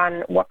depends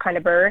on what kind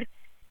of bird.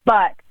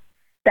 But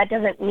that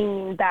doesn't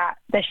mean that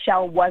the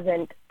shell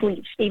wasn't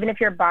bleached. Even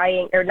if you're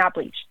buying, or not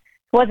bleached,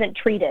 wasn't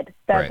treated.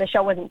 The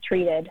shell wasn't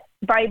treated.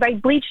 By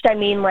bleached, I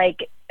mean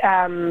like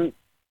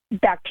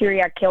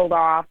bacteria killed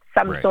off,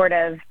 some sort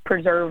of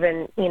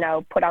preservant,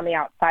 put on the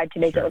outside to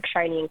make it look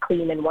shiny and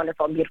clean and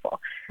wonderful and beautiful.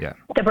 Yeah.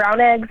 The brown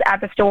eggs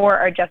at the store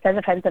are just as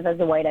offensive as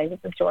the white eggs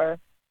at the store.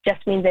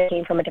 Just means they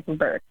came from a different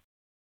bird.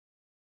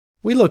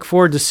 We look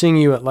forward to seeing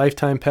you at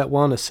Lifetime Pet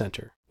Wellness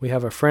Center. We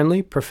have a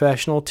friendly,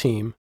 professional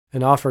team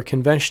and offer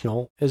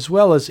conventional as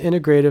well as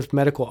integrative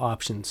medical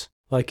options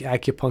like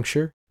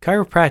acupuncture,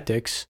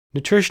 chiropractics,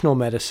 nutritional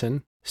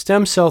medicine,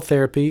 stem cell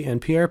therapy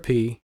and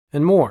PRP,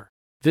 and more.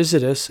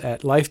 Visit us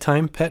at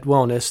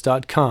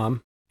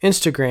lifetimepetwellness.com,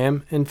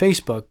 Instagram, and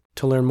Facebook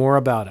to learn more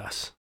about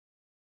us.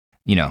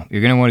 You're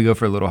going to want to go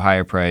for a little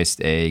higher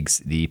priced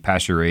eggs. The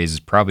pasture raised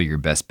is probably your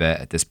best bet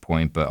at this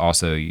point, but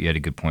also you had a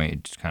good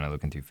point just kind of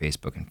looking through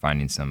Facebook and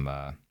finding some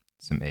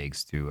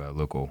eggs through a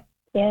local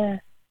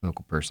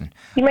person.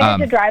 You might have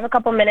to drive a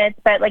couple minutes,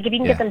 but if you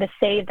can get them to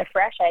save the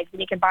fresh eggs,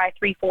 and you can buy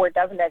 3-4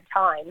 dozen at a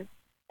time.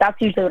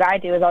 That's usually what I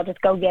do is I'll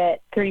just go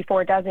get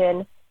 3-4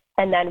 dozen,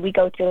 and then we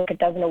go to a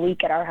dozen a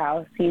week at our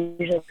house,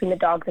 usually between the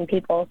dogs and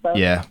people. So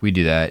yeah, we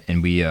do that,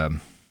 and we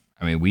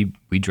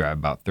drive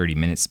about 30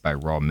 minutes by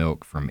raw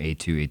milk from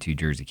A2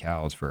 Jersey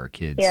cows for our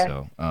kids. Yeah.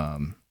 So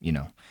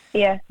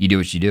yeah, you do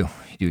what you do.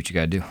 You do what you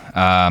got to do.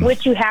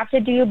 Which you have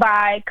to do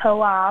by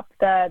co-op,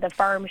 the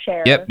farm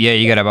share. Yep. Yeah,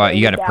 you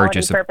got to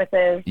purchase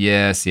purposes.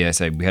 Yes. We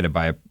had to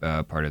buy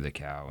a part of the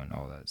cow and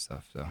all that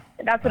stuff. So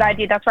that's what I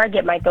do. That's where I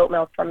get my goat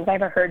milk from. I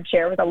have a herd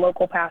share with a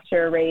local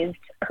pasture raised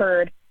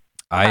herd.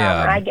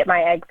 I get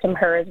my eggs from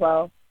her as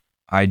well.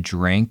 I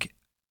don't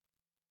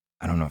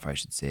know if I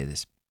should say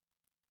this.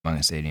 I'm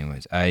going to say it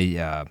anyways.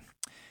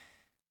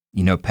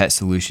 Pet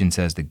Solutions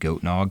has the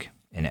goat nog,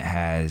 and it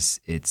has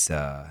it's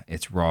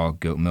raw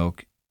goat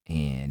milk,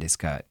 and it's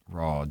got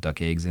raw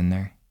duck eggs in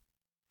there.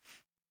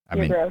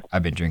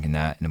 I've been drinking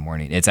that in the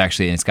morning.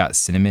 It's got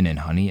cinnamon and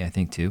honey, I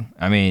think too.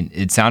 I mean,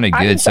 it sounded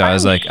good, so I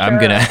was like, sure. I'm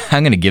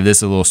gonna give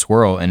this a little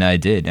swirl, and I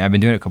did. And I've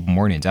been doing it a couple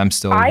mornings. I'm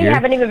still here.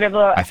 Haven't even been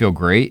able to, I feel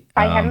great.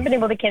 I haven't been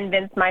able to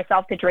convince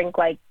myself to drink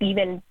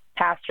even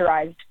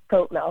pasteurized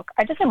goat milk.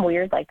 I just am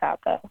weird like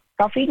that though.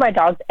 I'll feed my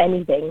dogs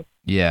anything.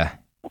 Yeah.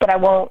 But I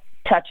won't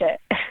touch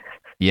it.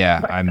 Yeah,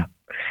 I'm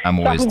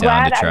always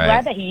down to try. I'm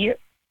glad that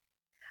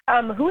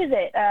who is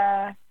it?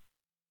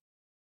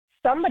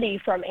 Somebody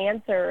from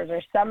Answers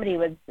or somebody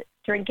was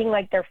drinking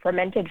their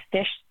fermented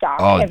fish stock.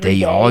 Oh,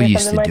 they all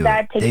used to do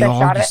it.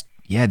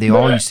 They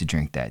all used to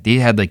drink that. They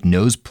had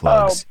nose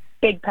plugs. Oh,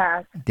 big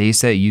pass. They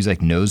used to use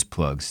nose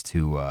plugs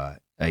to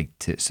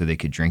so they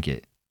could drink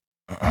it.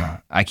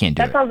 I can't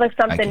do it. That sounds like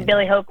something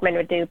Billy Hoekman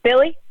would do.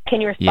 Billy, can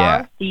you respond?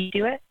 Yeah. Do you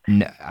do it?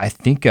 No, I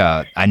think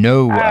I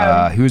know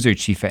who was their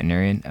chief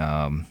veterinarian.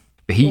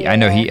 But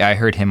I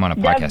heard him on a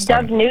podcast.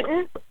 Doug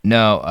Newton?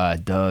 No,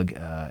 Doug.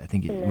 I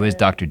think it was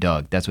Dr.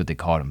 Doug. That's what they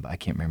called him, but I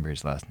can't remember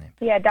his last name.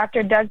 Yeah,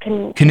 Dr. Doug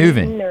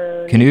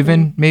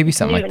Canuvin, maybe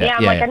something like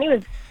that. Yeah, I knew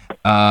it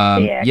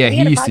was.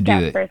 He used to do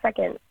it for a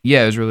second.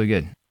 Yeah, it was really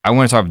good. I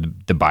want to talk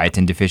about the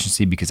biotin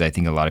deficiency because I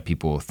think a lot of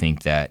people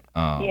think that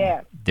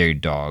their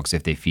dogs,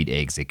 if they feed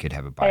eggs, they could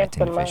have a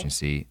biotin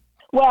deficiency.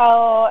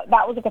 Well,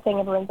 that was a good thing.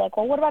 Everyone's like,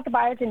 well, what about the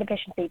biotin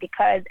deficiency?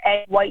 Because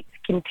egg whites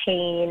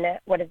contain,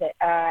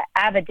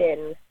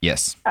 avidin.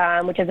 Yes.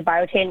 Which is a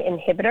biotin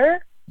inhibitor.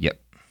 Yep.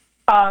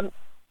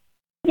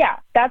 Yeah,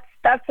 that's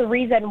the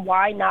reason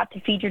why not to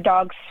feed your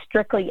dogs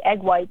strictly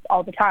egg whites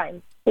all the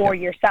time. for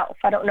yourself.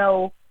 I don't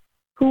know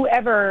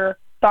whoever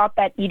thought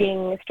that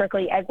eating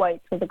strictly egg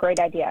whites was a great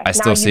idea. I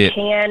still see it.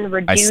 Now you can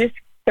reduce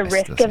the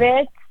risk of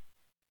it.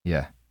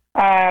 Yeah.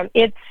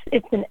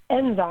 It's an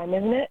enzyme,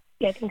 isn't it?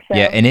 Yeah, I think so.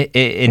 Yeah, and it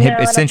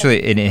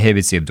essentially it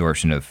inhibits the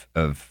absorption of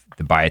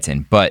the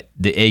biotin, but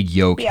the egg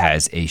yolk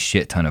has a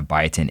shit ton of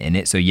biotin in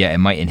it. So yeah, it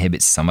might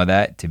inhibit some of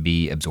that to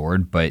be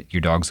absorbed, but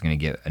your dog's going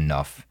to get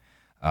enough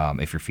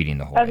if you're feeding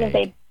the whole egg. I was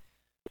going to say,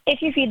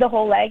 if you feed the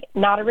whole egg,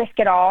 not a risk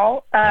at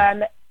all.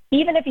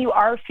 Even if you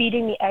are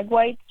feeding the egg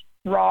whites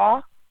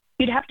raw,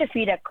 you'd have to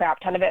feed a crap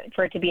ton of it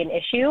for it to be an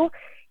issue.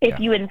 If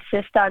you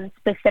insist on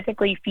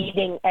specifically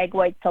feeding egg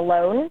whites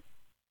alone,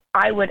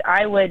 I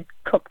would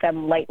cook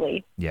them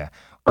lightly. Yeah.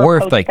 Or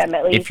if like them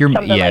at least, if you're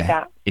like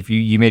that. If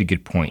you made a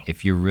good point.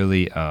 If you're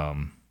really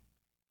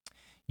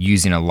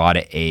using a lot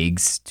of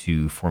eggs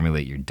to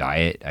formulate your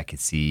diet, I could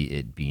see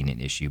it being an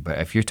issue. But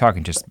if you're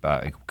talking just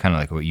about kind of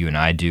like what you and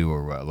I do,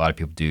 or what a lot of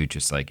people do,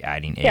 just like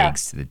adding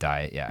eggs to the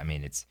diet, I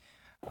mean it's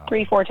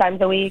 3-4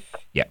 times a week.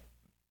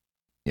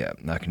 Yeah,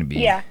 not going to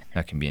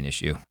be an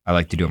issue. I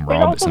like to do them raw,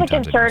 There's but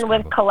sometimes also the concern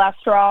with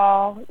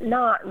cholesterol.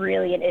 Not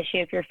really an issue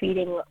if you're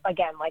feeding,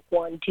 again, like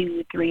 1,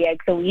 2, 3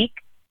 eggs a week.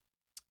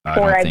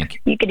 4 eggs,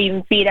 you could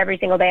even feed every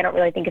single day. I don't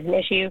really think it's an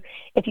issue.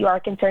 If you are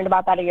concerned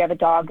about that, or you have a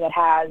dog that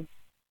has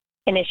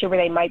an issue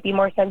where they might be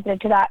more sensitive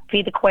to that,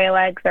 feed the quail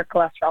eggs. They're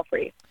cholesterol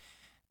free.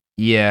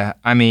 Yeah,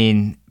 I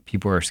mean,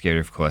 people are scared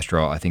of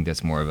cholesterol. I think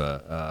that's more of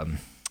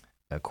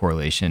a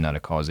correlation, not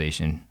a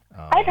causation.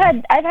 I've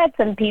had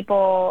some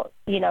people,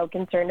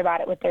 concerned about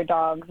it with their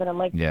dogs, and I'm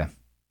like,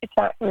 it's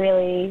not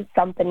really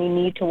something you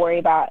need to worry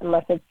about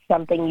unless it's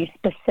something you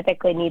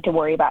specifically need to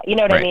worry about. You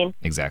know what I mean?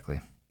 Exactly.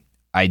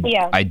 I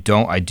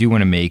do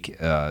want to make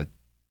a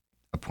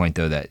point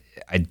though that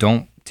I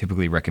don't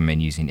typically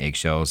recommend using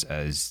eggshells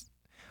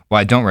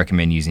I don't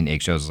recommend using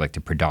eggshells as like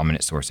the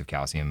predominant source of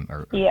calcium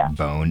or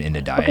bone in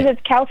the diet. Because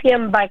it's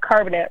calcium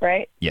bicarbonate,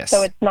 right? Yes.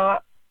 So it's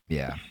not.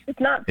 Yeah.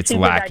 It's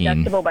super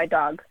digestible by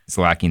dogs. It's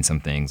lacking some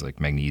things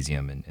like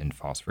magnesium and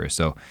phosphorus.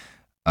 So,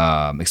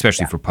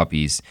 especially for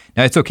puppies.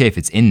 Now, it's okay if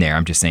it's in there.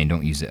 I'm just saying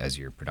don't use it as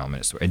your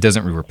predominant source. It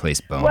doesn't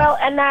replace bone. Well,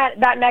 and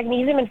that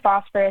magnesium and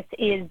phosphorus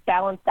is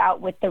balanced out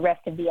with the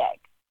rest of the egg.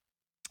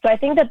 So I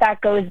think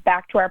that goes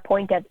back to our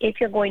point of if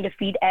you're going to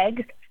feed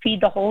eggs, feed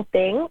the whole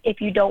thing.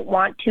 If you don't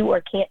want to or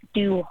can't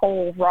do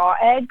whole raw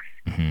eggs,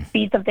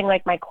 feed something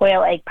like my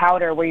quail egg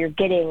powder where you're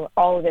getting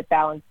all of it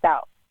balanced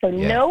out. So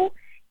no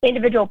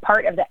individual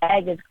part of the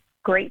egg is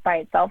great by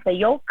itself. The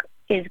yolk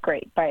is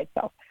great by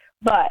itself.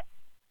 But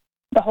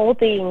the whole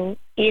thing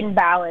in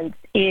balance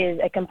is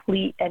a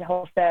complete and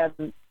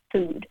wholesome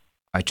food.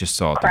 I just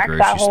saw at the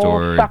grocery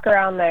store. Crack that whole sucker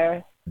on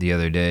there. The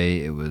other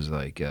day, it was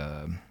like,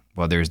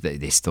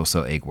 they still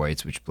sell egg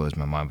whites, which blows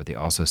my mind, but they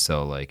also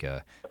sell like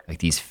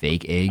these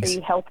fake eggs. Are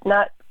you health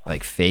nuts?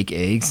 Like fake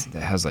eggs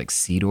that has like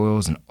seed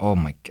oils and oh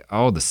my god,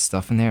 all the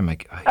stuff in there. I'm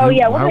like, what do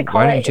they call it?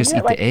 Why don't you just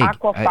eat the egg?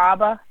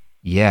 Aquafaba?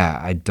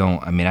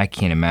 I mean, I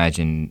can't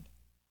imagine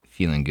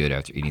feeling good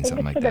after eating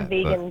something like that. For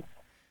the vegans.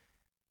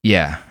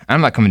 Yeah,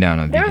 I'm not coming down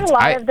on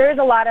vegans. There's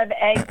a lot of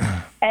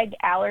egg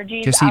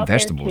allergies. Just eat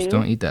vegetables.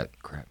 Don't eat that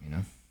crap,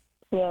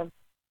 Yeah,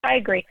 I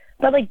agree.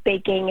 But like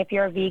baking, if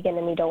you're a vegan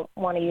and you don't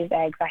want to use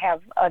eggs, I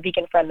have a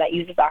vegan friend that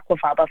uses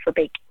aquafaba for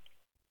baking.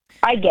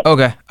 I get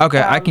it. Okay.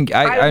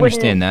 I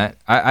understand that.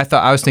 I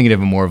thought I was thinking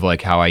of it more of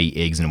like how I eat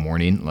eggs in the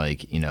morning.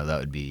 Like, that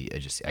would be,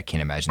 I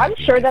can't imagine. I'm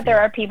sure that there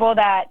are people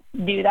that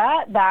do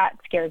that. That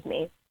scares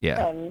me.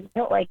 Yeah. I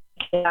don't like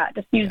that.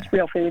 Just use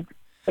real foods,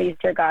 please,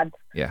 dear God.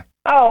 Yeah.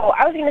 Oh,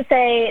 I was going to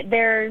say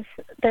there's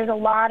a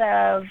lot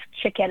of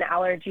chicken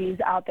allergies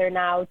out there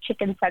now,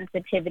 chicken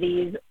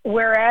sensitivities,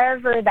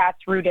 wherever that's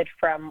rooted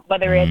from,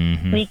 whether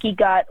it's leaky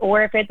gut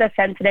or if it's a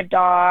sensitive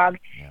dog,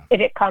 if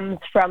it comes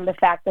from the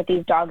fact that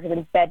these dogs have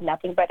been fed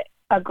nothing but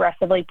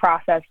aggressively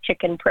processed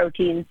chicken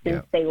proteins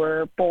since they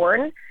were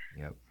born.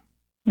 Yep.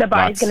 The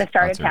body's going to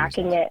start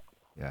attacking it.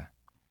 Yeah.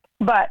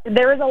 But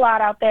there is a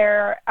lot out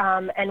there,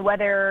 and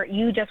whether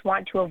you just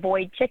want to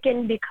avoid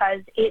chicken because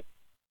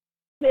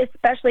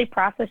especially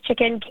processed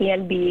chicken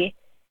can be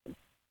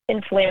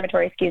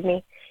inflammatory,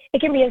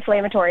 It can be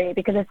inflammatory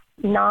because it's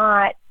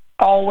not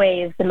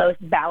always the most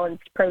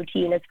balanced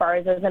protein as far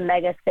as those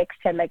omega-6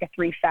 to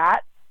omega-3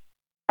 fats.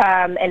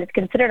 And it's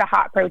considered a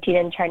hot protein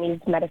in Chinese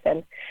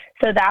medicine.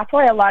 So that's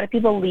why a lot of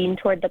people lean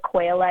toward the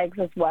quail eggs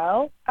as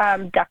well.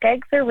 Duck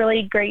eggs are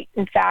really great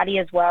and fatty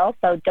as well.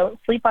 So don't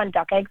sleep on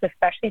duck eggs,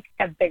 especially if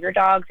you have bigger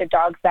dogs or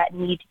dogs that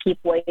need to keep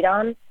weight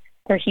on.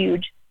 They're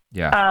huge.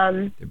 Yeah,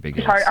 they're big.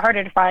 It's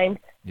harder to find.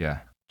 Yeah,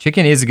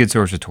 chicken is a good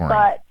source of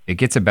taurine. It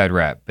gets a bad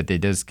rap, but it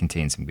does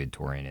contain some good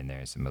taurine in there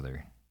and some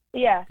other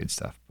good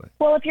stuff. But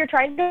well, if you're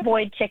trying to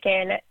avoid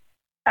chicken,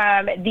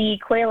 the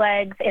quail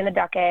eggs and the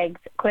duck eggs,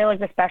 quail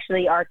eggs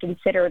especially, are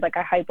considered like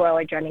a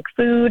hypoallergenic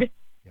food.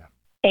 Yeah.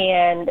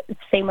 And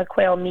same with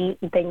quail meat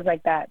and things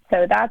like that.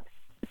 So that's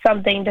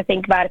something to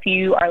think about if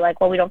you are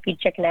like, well, we don't feed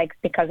chicken eggs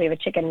because we have a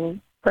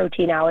chicken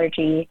protein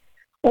allergy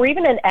or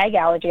even an egg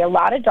allergy. A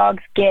lot of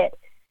dogs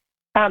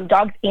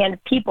dogs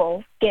and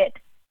people get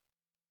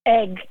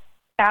egg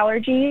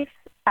allergies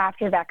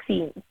after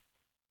vaccines.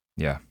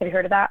 Yeah. Have you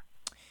heard of that?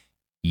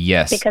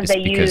 Yes. Because it's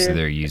they because use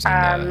they're using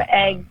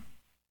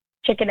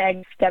chicken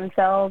egg stem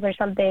cells or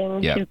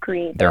something yeah, to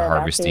create they're the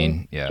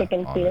harvesting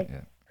chicken all fetus, that,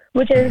 yeah.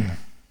 which is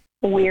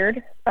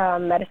weird.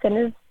 Medicine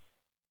is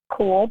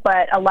cool,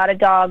 but a lot of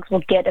dogs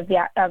will get a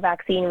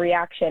vaccine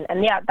reaction.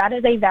 And yeah, that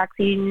is a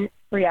vaccine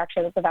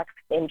reaction. It's a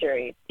vaccine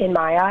injury in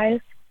my eyes.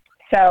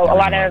 So a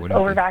lot of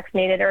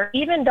over-vaccinated or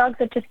even dogs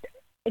that just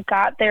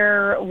got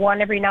their one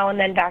every now and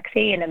then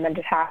vaccine and then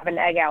just have an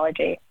egg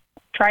allergy.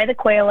 Try the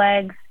quail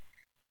eggs.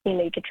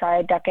 You could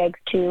try duck eggs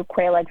too.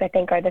 Quail eggs, I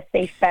think, are the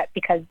safe bet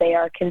because they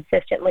are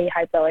consistently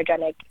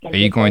hypoallergenic. Are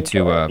you going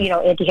to,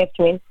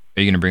 antihistamine?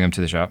 Are you going to bring them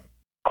to the shop?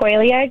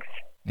 Quail eggs?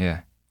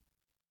 Yeah.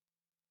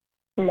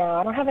 No,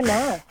 I don't have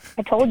enough.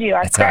 I told you,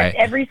 I've right. cracked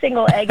every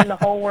single egg in the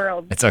whole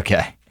world. It's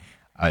okay.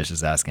 I was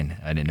just asking.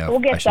 I didn't know.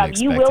 We'll get some.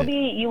 You will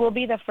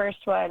be the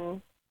first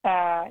one.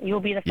 You will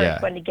be the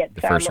first one to get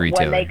the some first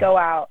retailer. when they go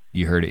out.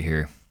 You heard it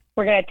here.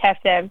 We're gonna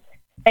test them.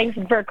 Fangs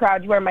and Fur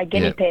crowd, you are my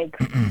guinea pig.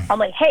 I'm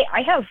like, hey,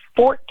 I have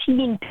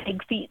 14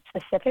 pig feet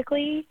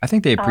specifically. I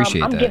think they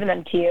appreciate that. I'm giving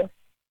them to you.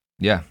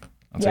 Yeah,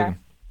 I'll take them.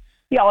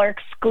 Y'all are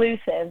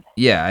exclusive.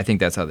 Yeah, I think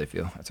that's how they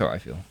feel. That's how I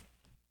feel.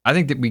 I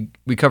think that we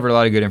covered a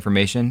lot of good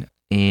information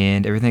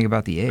and everything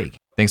about the egg.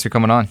 Thanks for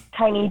coming on.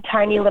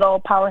 Tiny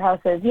little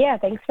powerhouses. Yeah,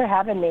 thanks for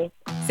having me.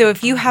 So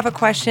if you have a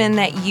question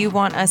that you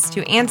want us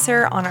to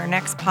answer on our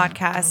next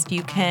podcast,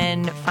 you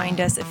can find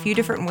us a few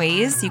different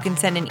ways. You can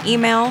send an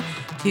email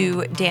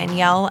to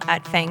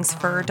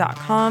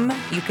Danielle@fangsfur.com.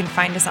 You can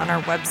find us on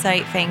our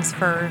website,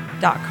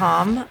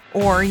 fangsfur.com,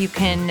 or you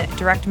can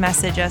direct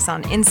message us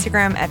on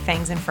Instagram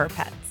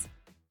 @fangsandfurpets.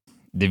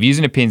 The views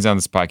and opinions on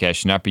this podcast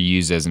should not be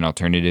used as an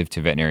alternative to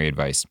veterinary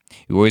advice.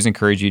 We always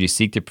encourage you to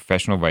seek the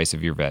professional advice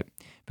of your vet.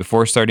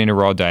 Before starting a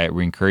raw diet,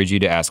 we encourage you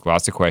to ask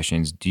lots of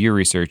questions, do your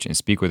research, and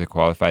speak with a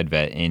qualified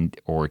vet and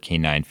or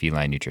canine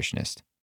feline nutritionist.